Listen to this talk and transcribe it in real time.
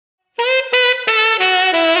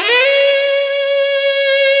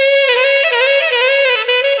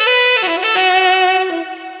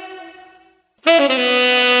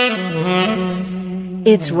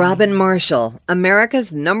It's Robin Marshall,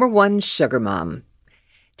 America's #1 sugar mom.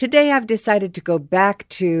 Today I've decided to go back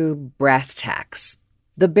to brass tacks,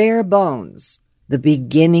 the bare bones, the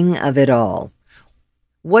beginning of it all.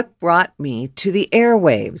 What brought me to the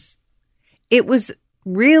airwaves? It was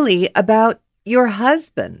really about your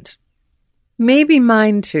husband. Maybe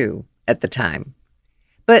mine too at the time.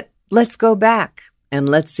 But let's go back and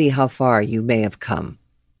let's see how far you may have come,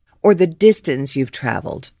 or the distance you've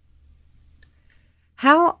traveled.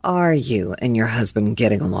 How are you and your husband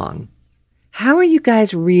getting along? How are you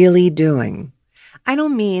guys really doing? I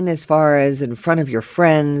don't mean as far as in front of your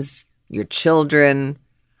friends, your children.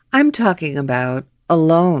 I'm talking about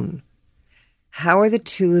alone. How are the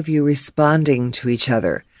two of you responding to each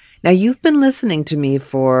other? Now, you've been listening to me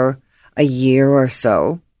for a year or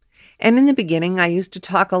so, and in the beginning, I used to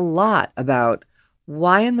talk a lot about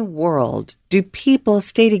why in the world do people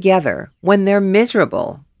stay together when they're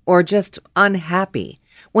miserable or just unhappy,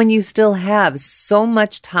 when you still have so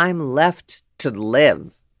much time left to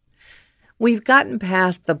live. We've gotten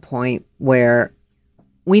past the point where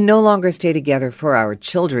we no longer stay together for our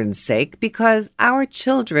children's sake because our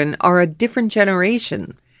children are a different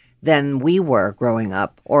generation than we were growing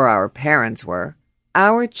up or our parents were.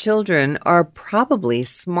 Our children are probably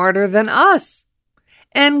smarter than us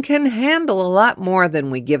and can handle a lot more than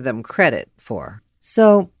we give them credit for.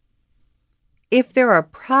 So, if there are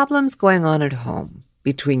problems going on at home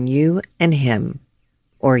between you and him,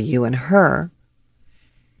 or you and her,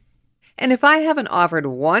 and if I haven't offered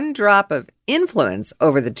one drop of influence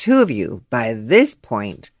over the two of you by this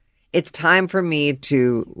point, it's time for me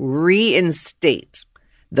to reinstate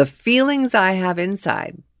the feelings I have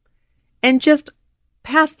inside and just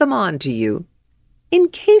pass them on to you in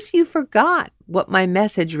case you forgot what my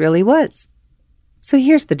message really was. So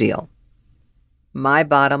here's the deal. My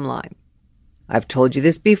bottom line. I've told you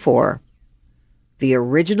this before. The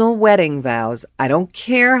original wedding vows, I don't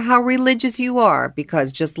care how religious you are,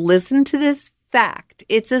 because just listen to this fact.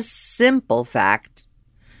 It's a simple fact.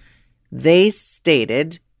 They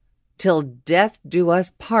stated, "Till death do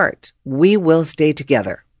us part, we will stay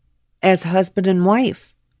together," as husband and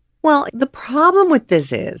wife. Well, the problem with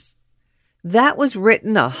this is that was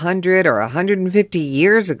written 100 or 150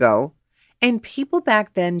 years ago, and people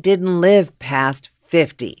back then didn't live past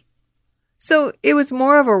 50. So it was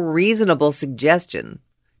more of a reasonable suggestion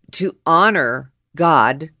to honor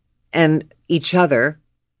God and each other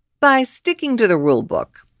by sticking to the rule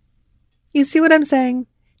book. You see what I'm saying?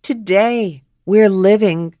 Today, we're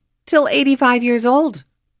living till 85 years old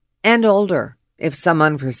and older if some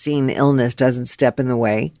unforeseen illness doesn't step in the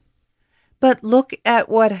way. But look at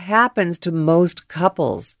what happens to most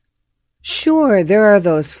couples. Sure, there are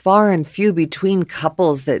those far and few between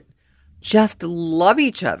couples that just love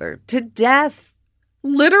each other to death.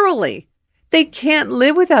 Literally. They can't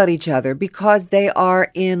live without each other because they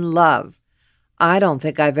are in love. I don't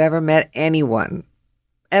think I've ever met anyone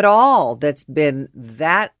at all that's been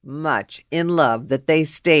that much in love that they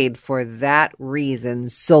stayed for that reason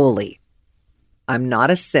solely. I'm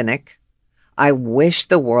not a cynic. I wish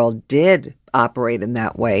the world did operate in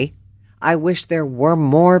that way. I wish there were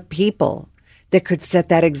more people that could set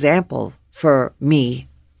that example for me,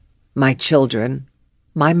 my children,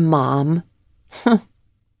 my mom.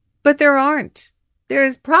 But there aren't.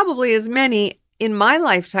 There's probably as many in my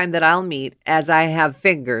lifetime that I'll meet as I have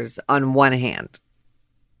fingers on one hand.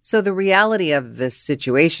 So the reality of this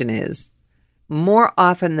situation is, more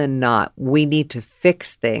often than not, we need to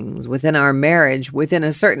fix things within our marriage within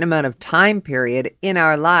a certain amount of time period in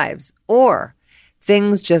our lives, or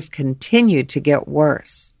things just continue to get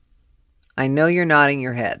worse. I know you're nodding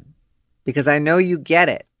your head because I know you get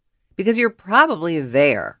it, because you're probably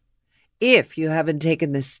there if you haven't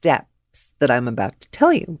taken the steps that I'm about to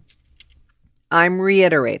tell you. I'm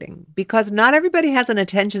reiterating because not everybody has an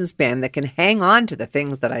attention span that can hang on to the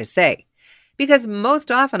things that I say. Because most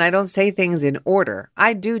often I don't say things in order.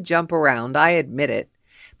 I do jump around, I admit it.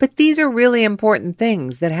 But these are really important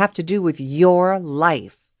things that have to do with your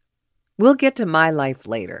life. We'll get to my life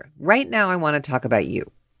later. Right now I want to talk about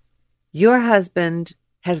you. Your husband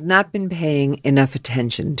has not been paying enough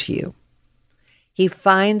attention to you. He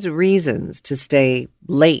finds reasons to stay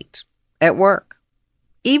late at work.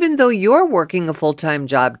 Even though you're working a full-time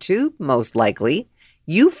job too, most likely,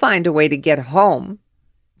 you find a way to get home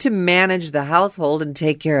to manage the household and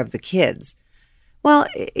take care of the kids. Well,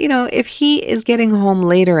 if he is getting home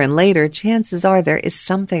later and later, chances are there is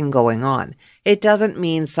something going on. It doesn't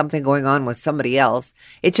mean something going on with somebody else.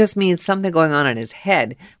 It just means something going on in his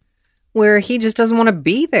head where he just doesn't want to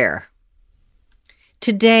be there.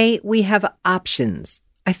 Today, we have options.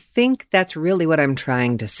 I think that's really what I'm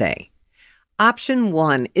trying to say. Option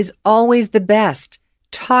 1 is always the best.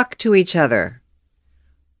 Talk to each other.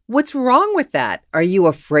 What's wrong with that? Are you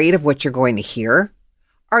afraid of what you're going to hear?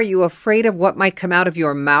 Are you afraid of what might come out of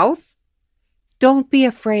your mouth? Don't be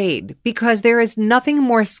afraid, because there is nothing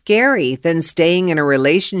more scary than staying in a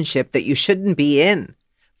relationship that you shouldn't be in,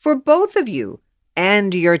 for both of you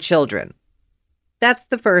and your children. That's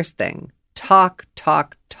the first thing. Talk,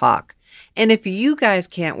 talk, talk. And if you guys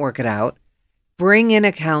can't work it out, bring in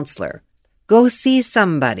a counselor. Go see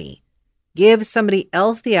somebody. Give somebody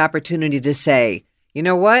else the opportunity to say, you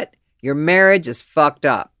know what? Your marriage is fucked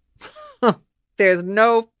up. There's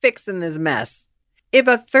no fixing this mess. If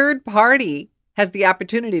a third party has the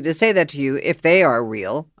opportunity to say that to you, if they are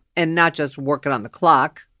real and not just working on the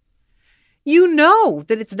clock, you know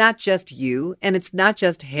that it's not just you and it's not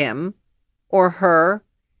just him or her.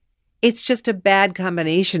 It's just a bad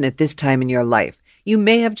combination at this time in your life. You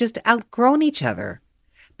may have just outgrown each other.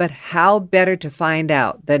 But how better to find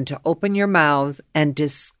out than to open your mouths and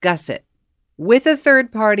discuss it with a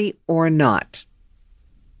third party or not?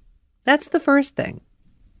 That's the first thing.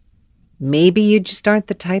 Maybe you just aren't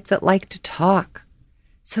the type that like to talk.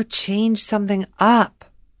 So change something up.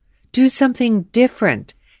 Do something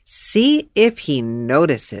different. See if he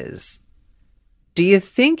notices. Do you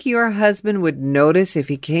think your husband would notice if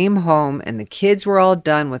he came home and the kids were all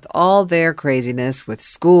done with all their craziness with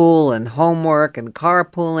school and homework and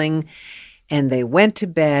carpooling, and they went to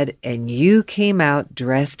bed and you came out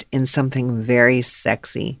dressed in something very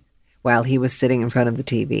sexy while he was sitting in front of the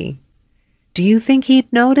TV? Do you think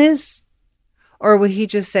he'd notice? Or would he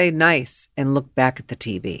just say nice and look back at the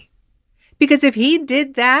TV? Because if he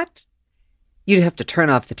did that, you'd have to turn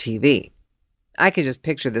off the TV. I could just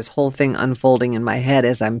picture this whole thing unfolding in my head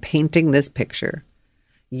as I'm painting this picture.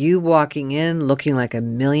 You walking in looking like $1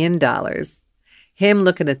 million. Him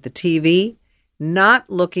looking at the TV, not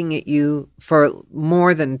looking at you for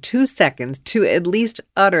more than 2 seconds to at least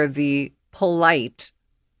utter the polite,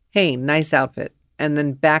 hey, nice outfit, and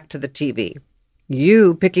then back to the TV.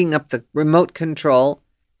 You picking up the remote control,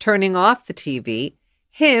 turning off the TV,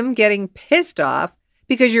 him getting pissed off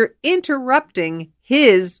because you're interrupting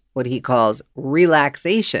his, what he calls,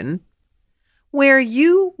 relaxation, where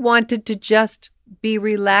you wanted to just be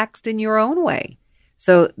relaxed in your own way.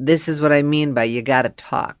 So this is what I mean by you got to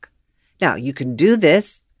talk. Now, you can do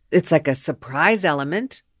this. It's like a surprise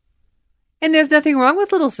element. And there's nothing wrong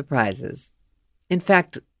with little surprises. In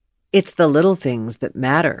fact, it's the little things that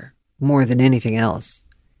matter more than anything else.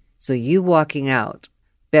 So you walking out,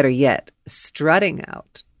 better yet, strutting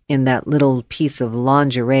out in that little piece of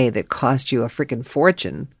lingerie that cost you a freaking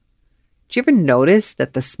fortune. Do you ever notice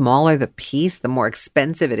that the smaller the piece, the more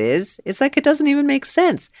expensive it is? It's like it doesn't even make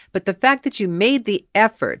sense. But the fact that you made the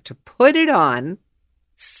effort to put it on,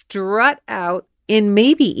 strut out in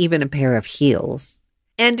maybe even a pair of heels,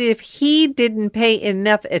 and if he didn't pay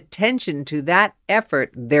enough attention to that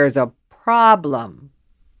effort, there's a problem.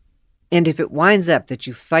 And if it winds up that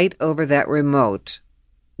you fight over that remote,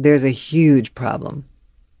 there's a huge problem.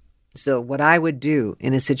 So what I would do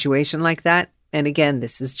in a situation like that, and again,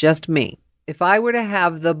 this is just me, if I were to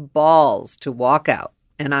have the balls to walk out,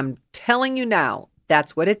 and I'm telling you now,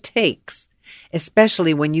 that's what it takes,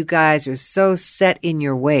 especially when you guys are so set in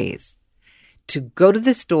your ways, to go to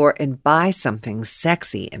the store and buy something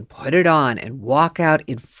sexy and put it on and walk out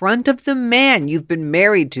in front of the man you've been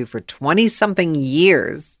married to for 20-something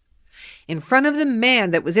years, in front of the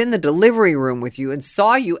man that was in the delivery room with you and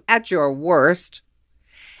saw you at your worst,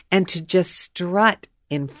 and to just strut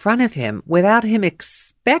in front of him without him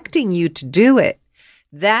expecting you to do it,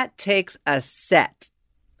 that takes a set.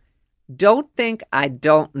 Don't think I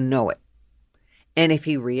don't know it. And if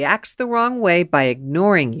he reacts the wrong way by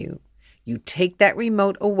ignoring you, you take that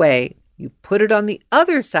remote away, you put it on the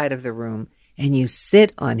other side of the room, and you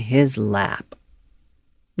sit on his lap.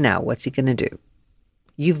 Now, what's he going to do?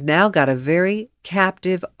 You've now got a very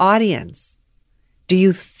captive audience. Do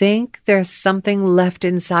you think there's something left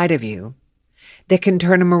inside of you that can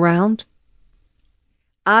turn him around?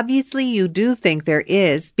 Obviously, you do think there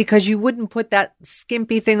is, because you wouldn't put that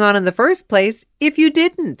skimpy thing on in the first place if you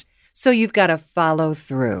didn't. So you've got to follow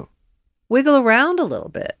through. Wiggle around a little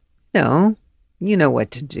bit. No, you know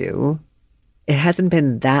what to do. It hasn't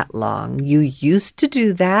been that long. You used to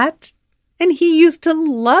do that, and he used to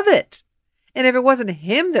love it. And if it wasn't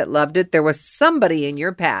him that loved it, there was somebody in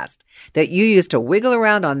your past that you used to wiggle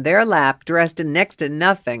around on their lap dressed in next to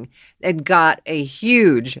nothing and got a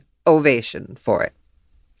huge ovation for it.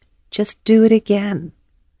 Just do it again.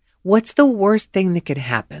 What's the worst thing that could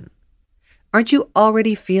happen? Aren't you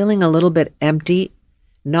already feeling a little bit empty?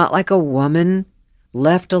 Not like a woman?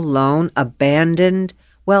 Left alone? Abandoned?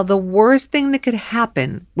 Well, the worst thing that could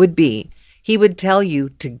happen would be he would tell you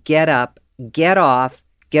to get up, get off,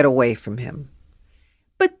 get away from him.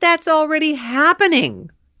 But that's already happening.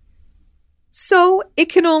 So it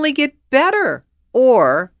can only get better.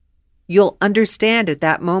 Or you'll understand at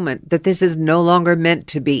that moment that this is no longer meant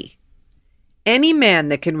to be. Any man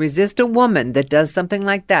that can resist a woman that does something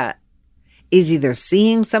like that is either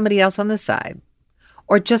seeing somebody else on the side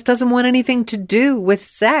or just doesn't want anything to do with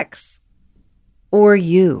sex or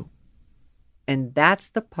you. And that's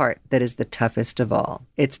the part that is the toughest of all.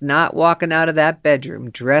 It's not walking out of that bedroom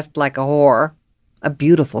dressed like a whore, a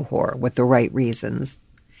beautiful whore with the right reasons.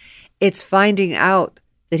 It's finding out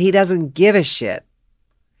that he doesn't give a shit,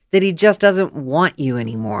 that he just doesn't want you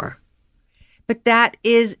anymore. But that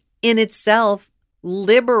is in itself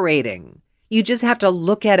liberating. You just have to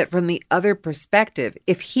look at it from the other perspective.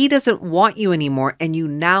 If he doesn't want you anymore and you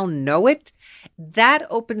now know it, that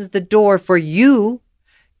opens the door for you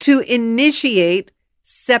to initiate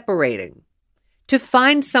separating, to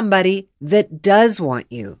find somebody that does want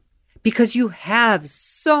you, because you have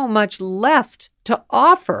so much left to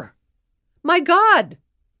offer. My God,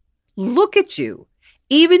 look at you.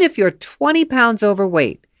 Even if you're 20 pounds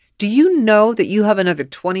overweight, do you know that you have another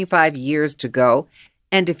 25 years to go?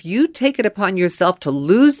 And if you take it upon yourself to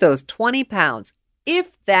lose those 20 pounds,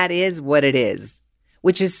 if that is what it is,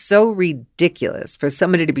 which is so ridiculous for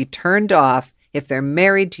somebody to be turned off if they're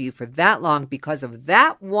married to you for that long because of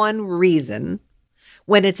that one reason,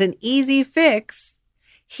 when it's an easy fix,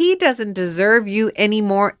 he doesn't deserve you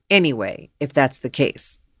anymore anyway, if that's the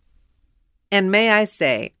case. And may I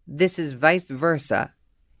say, this is vice versa.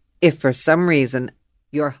 If for some reason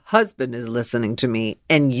your husband is listening to me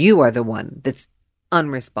and you are the one that's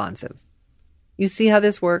unresponsive. You see how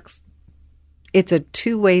this works? It's a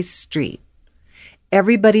two-way street.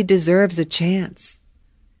 Everybody deserves a chance.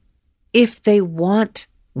 If they want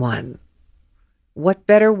one. What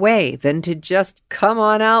better way than to just come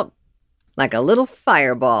on out like a little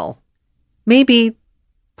fireball? Maybe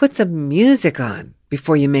put some music on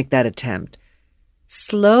before you make that attempt.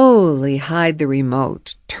 Slowly hide the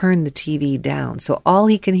remote. Turn the TV down so all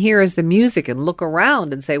he can hear is the music and look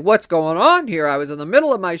around and say, "What's going on here? I was in the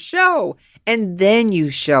middle of my show." And then you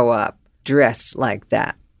show up dressed like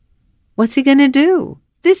that. What's he going to do?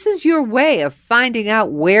 This is your way of finding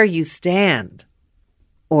out where you stand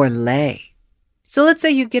or lay. So let's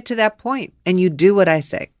say you get to that point and you do what I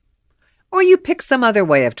say. Or you pick some other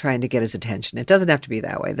way of trying to get his attention. It doesn't have to be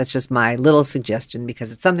that way. That's just my little suggestion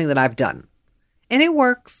because it's something that I've done. And it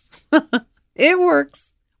works. It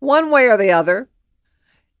works. One way or the other.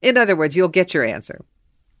 In other words, you'll get your answer.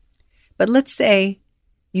 But let's say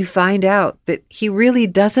you find out that he really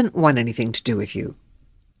doesn't want anything to do with you.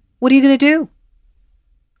 What are you going to do?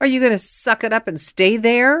 Are you going to suck it up and stay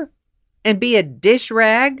there and be a dish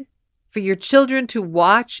rag for your children to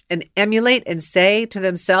watch and emulate and say to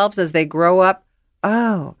themselves as they grow up,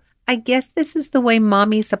 "Oh, I guess this is the way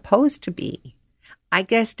mommy's supposed to be. I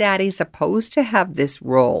guess daddy's supposed to have this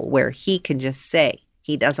role where he can just say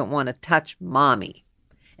he doesn't want to touch mommy.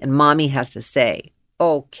 And mommy has to say,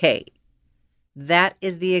 okay." That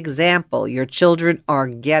is the example your children are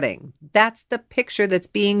getting. That's the picture that's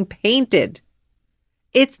being painted.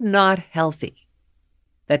 It's not healthy.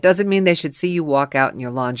 That doesn't mean they should see you walk out in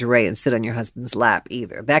your lingerie and sit on your husband's lap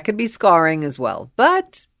either. That could be scarring as well.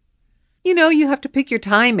 But, you have to pick your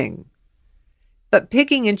timing. But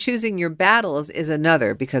picking and choosing your battles is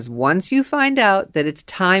another, because once you find out that it's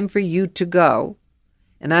time for you to go,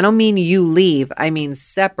 and I don't mean you leave, I mean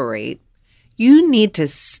separate, you need to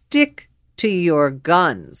stick to your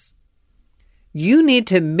guns. You need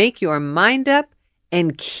to make your mind up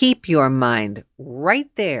and keep your mind right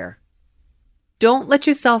there. Don't let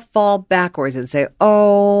yourself fall backwards and say,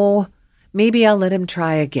 "Oh, maybe I'll let him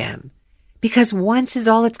try again." Because once is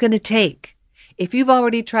all it's going to take. If you've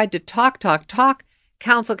already tried to talk,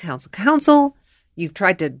 counsel, you've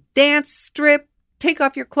tried to dance, strip, take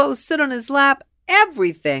off your clothes, sit on his lap,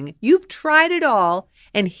 everything, you've tried it all,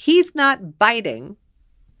 and he's not biting,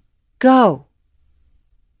 go.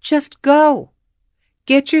 Just go.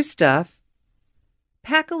 Get your stuff,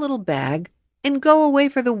 pack a little bag, and go away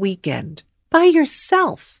for the weekend by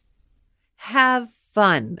yourself. Have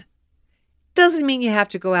fun. Doesn't mean you have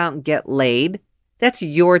to go out and get laid. That's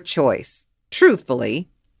your choice. Truthfully,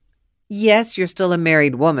 yes, you're still a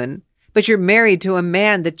married woman, but you're married to a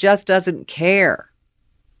man that just doesn't care.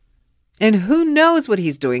 And who knows what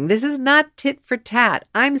he's doing? This is not tit for tat.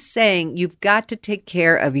 I'm saying you've got to take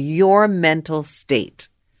care of your mental state.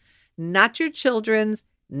 Not your children's,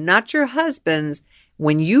 not your husband's.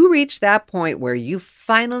 When you reach that point where you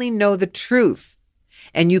finally know the truth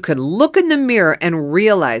and you can look in the mirror and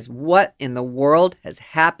realize what in the world has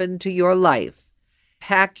happened to your life.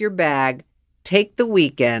 Pack your bag, take the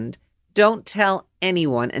weekend, don't tell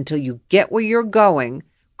anyone until you get where you're going.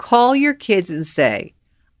 Call your kids and say,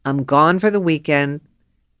 I'm gone for the weekend,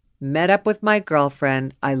 met up with my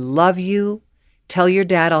girlfriend, I love you. Tell your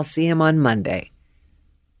dad I'll see him on Monday.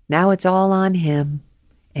 Now it's all on him,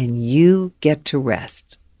 and you get to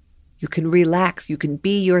rest. You can relax. You can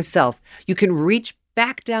be yourself. You can reach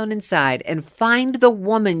back down inside and find the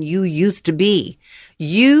woman you used to be.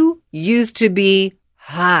 You used to be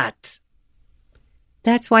hot.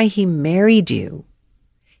 That's why he married you.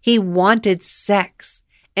 He wanted sex,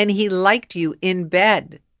 and he liked you in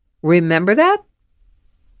bed. Remember that?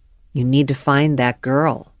 You need to find that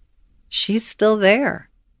girl. She's still there.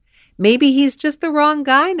 Maybe he's just the wrong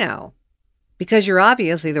guy now, because you're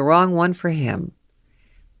obviously the wrong one for him.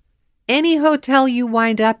 Any hotel you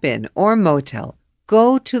wind up in or motel,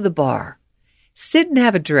 go to the bar. Sit and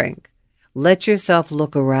have a drink. Let yourself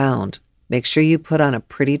look around. Make sure you put on a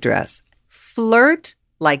pretty dress. Flirt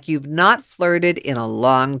like you've not flirted in a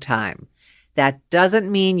long time. That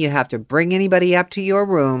doesn't mean you have to bring anybody up to your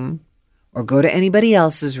room or go to anybody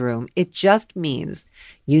else's room. It just means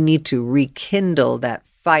you need to rekindle that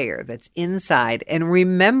fire that's inside and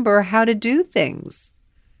remember how to do things.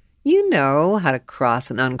 You know how to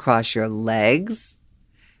cross and uncross your legs.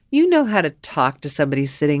 You know how to talk to somebody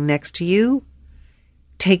sitting next to you.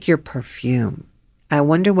 Take your perfume. I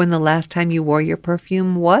wonder when the last time you wore your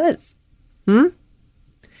perfume was.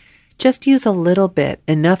 Just use a little bit,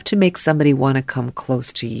 enough to make somebody want to come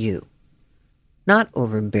close to you. Not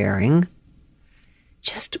overbearing.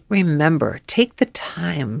 Just remember, take the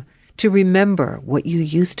time to remember what you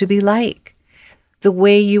used to be like. The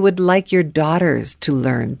way you would like your daughters to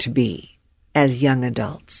learn to be as young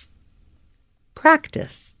adults.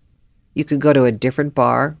 Practice. You could go to a different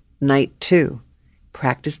bar, night 2.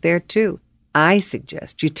 Practice there too. I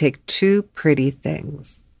suggest you take 2 pretty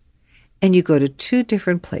things and you go to 2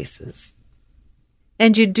 different places.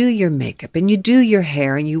 And you do your makeup and you do your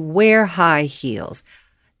hair and you wear high heels.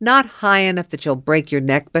 Not high enough that you'll break your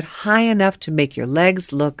neck, but high enough to make your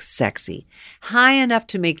legs look sexy. High enough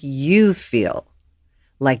to make you feel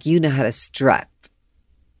like you know how to strut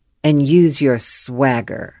and use your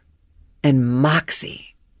swagger and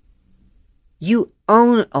moxie. You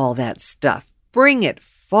own all that stuff. Bring it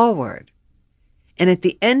forward. And at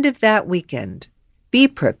the end of that weekend, be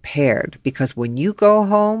prepared, because when you go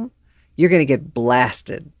home, you're going to get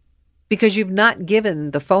blasted because you've not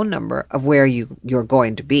given the phone number of where you're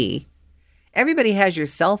going to be. Everybody has your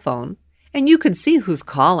cell phone, and you can see who's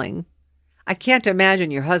calling. I can't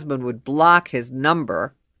imagine your husband would block his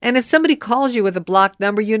number. And if somebody calls you with a blocked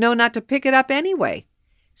number, you know not to pick it up anyway.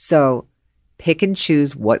 So pick and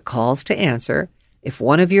choose what calls to answer. If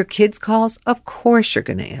one of your kids calls, of course you're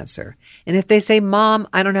going to answer. And if they say, Mom,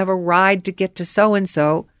 I don't have a ride to get to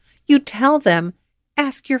so-and-so, you tell them,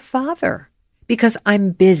 ask your father, because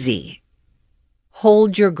I'm busy.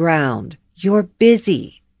 Hold your ground. You're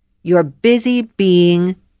busy. You're busy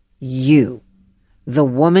being you, the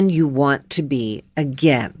woman you want to be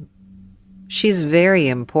again. She's very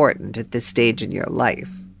important at this stage in your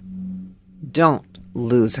life. Don't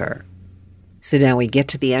lose her. So now we get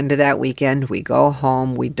to the end of that weekend. We go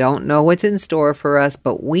home. We don't know what's in store for us,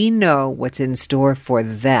 but we know what's in store for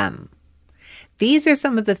them. These are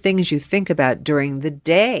some of the things you think about during the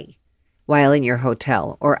day while in your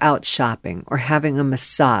hotel or out shopping or having a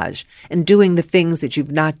massage and doing the things that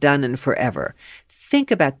you've not done in forever.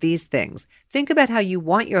 Think about these things. Think about how you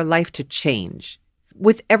want your life to change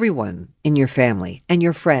with everyone in your family and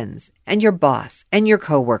your friends and your boss and your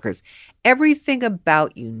coworkers. Everything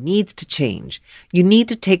about you needs to change. You need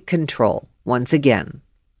to take control once again.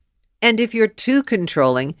 And if you're too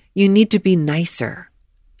controlling, you need to be nicer.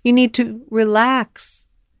 You need to relax.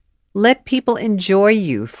 Let people enjoy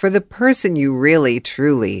you for the person you really,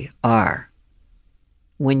 truly are.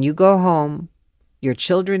 When you go home, your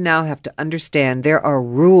children now have to understand there are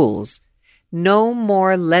rules. No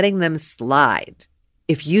more letting them slide.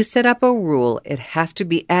 If you set up a rule, it has to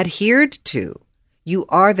be adhered to. You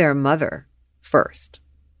are their mother first.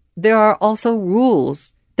 There are also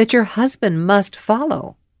rules that your husband must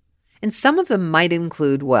follow. And some of them might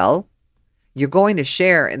include, well, you're going to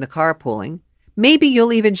share in the carpooling. Maybe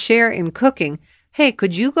you'll even share in cooking. Hey,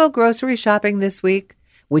 could you go grocery shopping this week?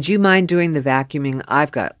 Would you mind doing the vacuuming?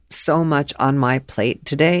 I've got so much on my plate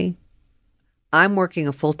today. I'm working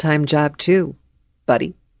a full-time job too,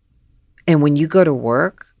 buddy. And when you go to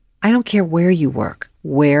work, I don't care where you work,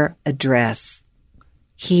 wear a dress,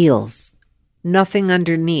 heels, nothing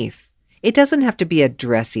underneath. It doesn't have to be a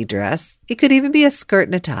dressy dress. It could even be a skirt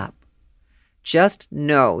and a top. Just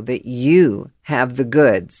know that you have the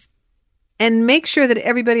goods. And make sure that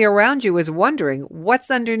everybody around you is wondering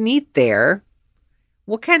what's underneath there.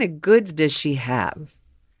 What kind of goods does she have?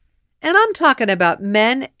 And I'm talking about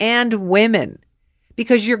men and women,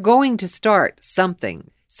 because you're going to start something.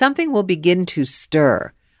 Something will begin to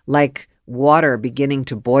stir, like water beginning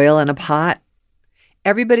to boil in a pot.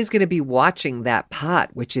 Everybody's going to be watching that pot,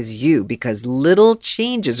 which is you, because little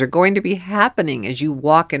changes are going to be happening as you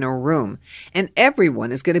walk in a room. And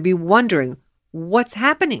everyone is going to be wondering, what's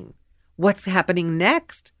happening? What's happening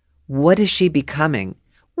next? What is she becoming?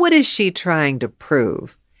 What is she trying to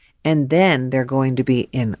prove? And then they're going to be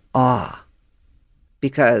in awe,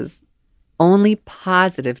 because only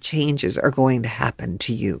positive changes are going to happen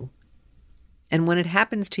to you. And when it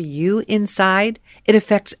happens to you inside, it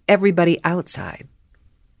affects everybody outside.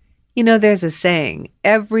 You know, there's a saying,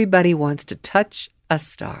 everybody wants to touch a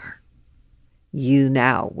star. You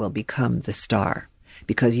now will become the star,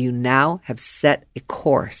 because you now have set a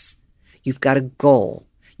course. You've got a goal.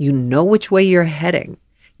 You know which way you're heading.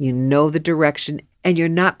 You know the direction, and you're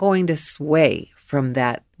not going to sway from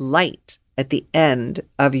that light at the end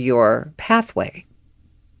of your pathway,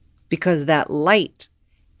 because that light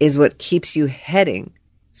is what keeps you heading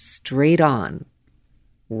straight on,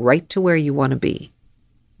 right to where you want to be.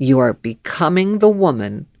 You are becoming the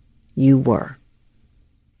woman you were.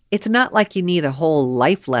 It's not like you need a whole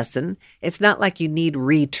life lesson. It's not like you need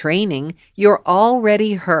retraining. You're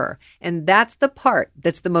already her. And that's the part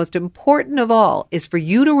that's the most important of all, is for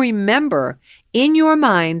you to remember in your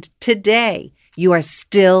mind today, you are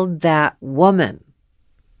still that woman.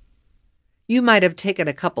 You might have taken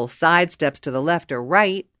a couple side steps to the left or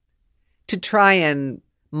right to try and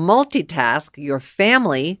multitask your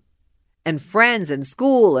family and friends and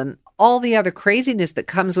school and all the other craziness that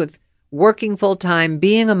comes with working full-time,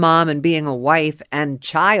 being a mom and being a wife and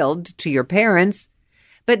child to your parents.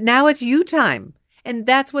 But now it's you time. And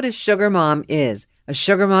that's what a sugar mom is. A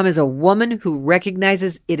sugar mom is a woman who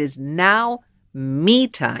recognizes it is now me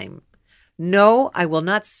time. No, I will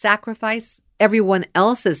not sacrifice everyone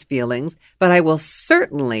else's feelings, but I will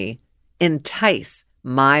certainly entice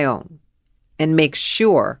my own and make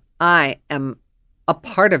sure I am a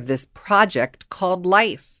part of this project called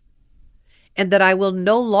life, and that I will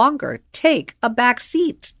no longer take a back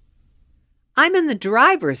seat. I'm in the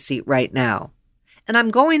driver's seat right now, and I'm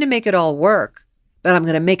going to make it all work, but I'm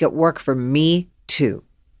going to make it work for me too.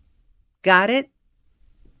 Got it?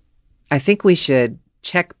 I think we should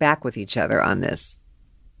check back with each other on this.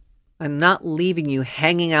 I'm not leaving you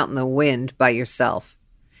hanging out in the wind by yourself.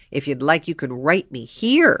 If you'd like, you can write me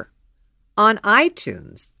here on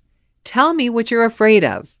iTunes. Tell me what you're afraid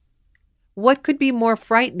of. What could be more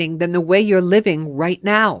frightening than the way you're living right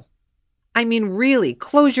now? I mean, really,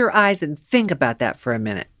 close your eyes and think about that for a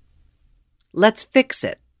minute. Let's fix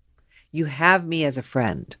it. You have me as a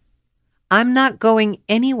friend. I'm not going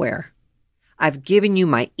anywhere. I've given you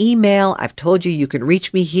my email. I've told you you can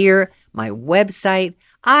reach me here, my website.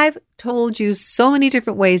 I've told you so many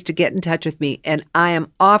different ways to get in touch with me, and I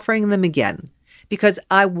am offering them again because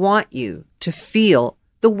I want you to feel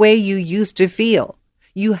the way you used to feel.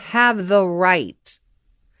 You have the right.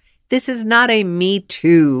 This is not a Me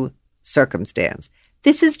Too circumstance.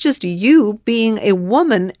 This is just you being a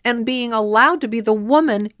woman and being allowed to be the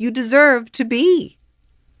woman you deserve to be.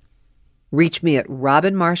 Reach me at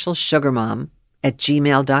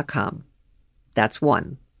robinmarshallsugarmom@gmail.com. That's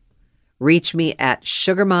 1. Reach me at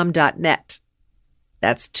sugarmom.net.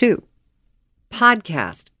 That's 2.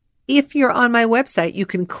 Podcast. If you're on my website, you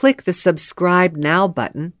can click the subscribe now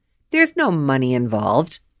button. There's no money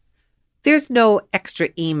involved. There's no extra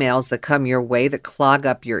emails that come your way that clog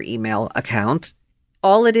up your email account.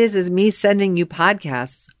 All it is me sending you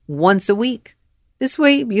podcasts once a week. This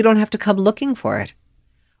way, you don't have to come looking for it.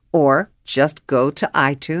 Or just go to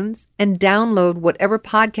iTunes and download whatever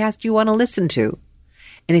podcast you want to listen to.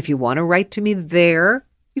 And if you want to write to me there,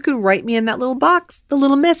 you can write me in that little box, the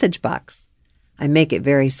little message box. I make it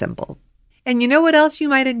very simple. And you know what else you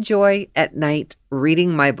might enjoy at night?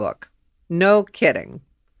 Reading my book. No kidding.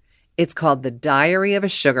 It's called The Diary of a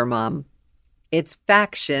Sugar Mom. It's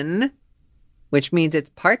faction, which means it's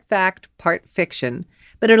part fact, part fiction,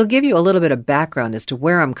 but it'll give you a little bit of background as to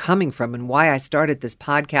where I'm coming from and why I started this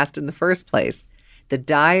podcast in the first place. The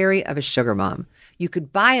Diary of a Sugar Mom. You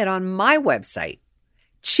could buy it on my website,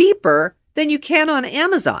 cheaper than you can on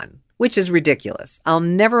Amazon, which is ridiculous. I'll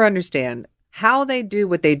never understand how they do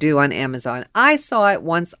what they do on Amazon. I saw it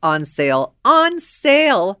once on sale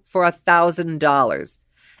for $1,000.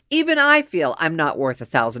 Even I feel I'm not worth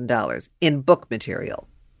 $1,000 in book material.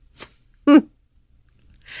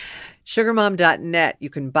 Sugarmom.net, you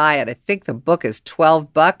can buy it. I think the book is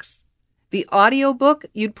 $12. The audiobook,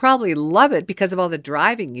 you'd probably love it because of all the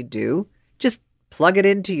driving you do. Just plug it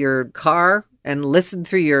into your car and listen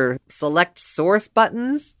through your select source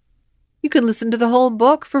buttons. You can listen to the whole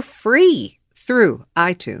book for free through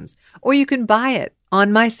iTunes, or you can buy it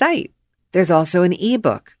on my site. There's also an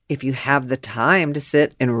ebook if you have the time to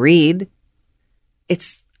sit and read.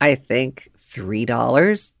 It's, I think,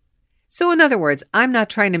 $3. So in other words, I'm not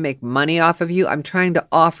trying to make money off of you. I'm trying to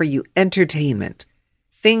offer you entertainment,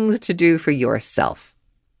 things to do for yourself.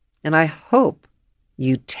 And I hope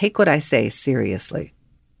you take what I say seriously.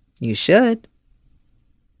 You should.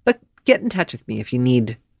 But get in touch with me if you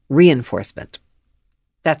need reinforcement.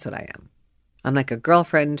 That's what I am. I'm like a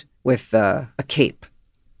girlfriend with a cape.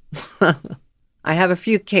 I have a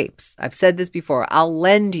few capes. I've said this before. I'll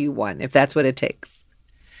lend you one if that's what it takes.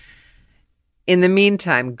 In the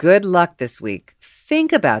meantime, good luck this week.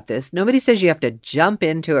 Think about this. Nobody says you have to jump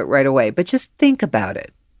into it right away, but just think about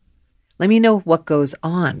it. Let me know what goes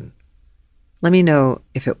on. Let me know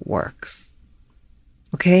if it works.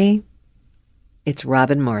 Okay? It's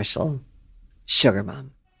Robin Marshall, Sugar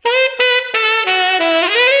Mom.